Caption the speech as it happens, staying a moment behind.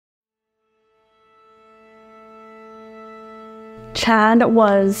Chad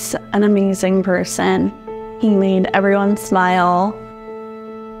was an amazing person. He made everyone smile.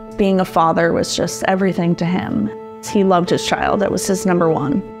 Being a father was just everything to him. He loved his child. It was his number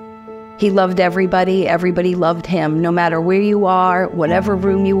one. He loved everybody. Everybody loved him. No matter where you are, whatever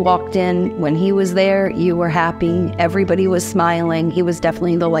room you walked in, when he was there, you were happy. Everybody was smiling. He was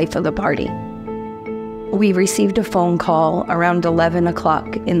definitely the life of the party. We received a phone call around 11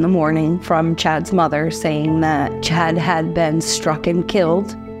 o'clock in the morning from Chad's mother saying that Chad had been struck and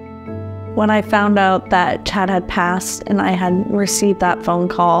killed. When I found out that Chad had passed and I had received that phone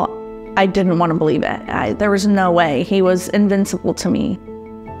call, I didn't want to believe it. There was no way. He was invincible to me.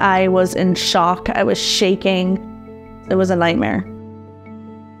 I was in shock. I was shaking. It was a nightmare.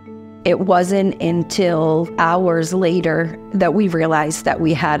 It wasn't until hours later that we realized that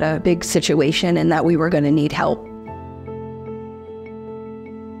we had a big situation and that we were going to need help.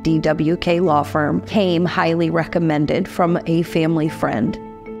 DWK law firm came highly recommended from a family friend.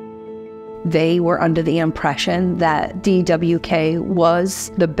 They were under the impression that DWK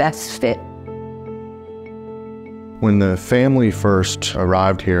was the best fit. When the family first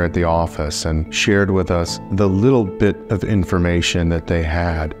arrived here at the office and shared with us the little bit of information that they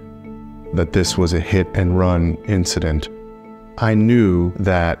had, that this was a hit and run incident, I knew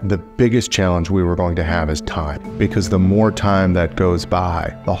that the biggest challenge we were going to have is time, because the more time that goes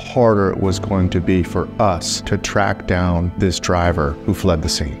by, the harder it was going to be for us to track down this driver who fled the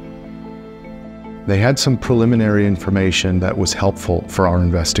scene. They had some preliminary information that was helpful for our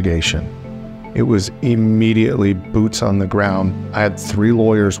investigation. It was immediately boots on the ground. I had 3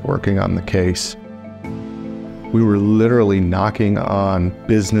 lawyers working on the case. We were literally knocking on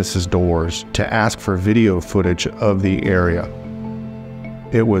businesses' doors to ask for video footage of the area.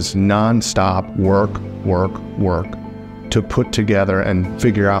 It was nonstop work, work, work to put together and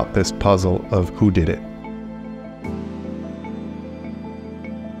figure out this puzzle of who did it.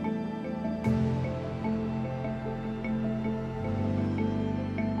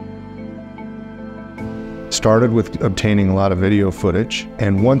 Started with obtaining a lot of video footage,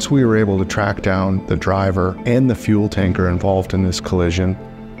 and once we were able to track down the driver and the fuel tanker involved in this collision,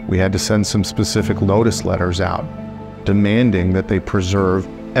 we had to send some specific notice letters out demanding that they preserve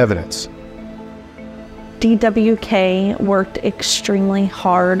evidence. DWK worked extremely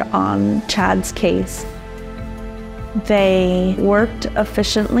hard on Chad's case. They worked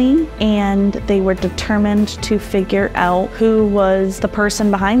efficiently and they were determined to figure out who was the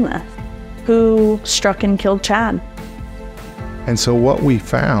person behind this, who struck and killed Chad. And so what we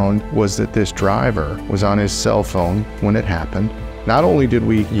found was that this driver was on his cell phone when it happened. Not only did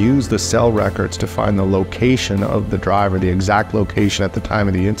we use the cell records to find the location of the driver, the exact location at the time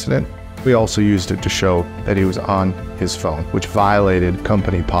of the incident, we also used it to show that he was on his phone, which violated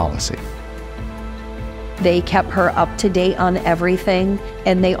company policy. They kept her up to date on everything,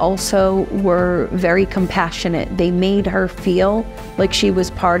 and they also were very compassionate. They made her feel like she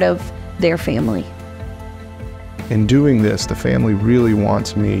was part of their family. In doing this, the family really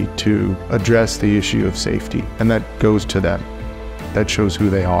wants me to address the issue of safety, and that goes to them. That shows who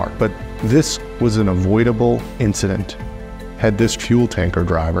they are. But this was an avoidable incident had this fuel tanker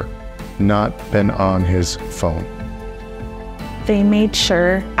driver not been on his phone. They made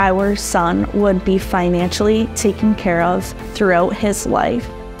sure our son would be financially taken care of throughout his life.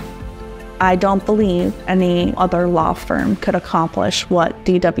 I don't believe any other law firm could accomplish what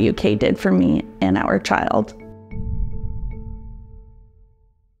DWK did for me and our child.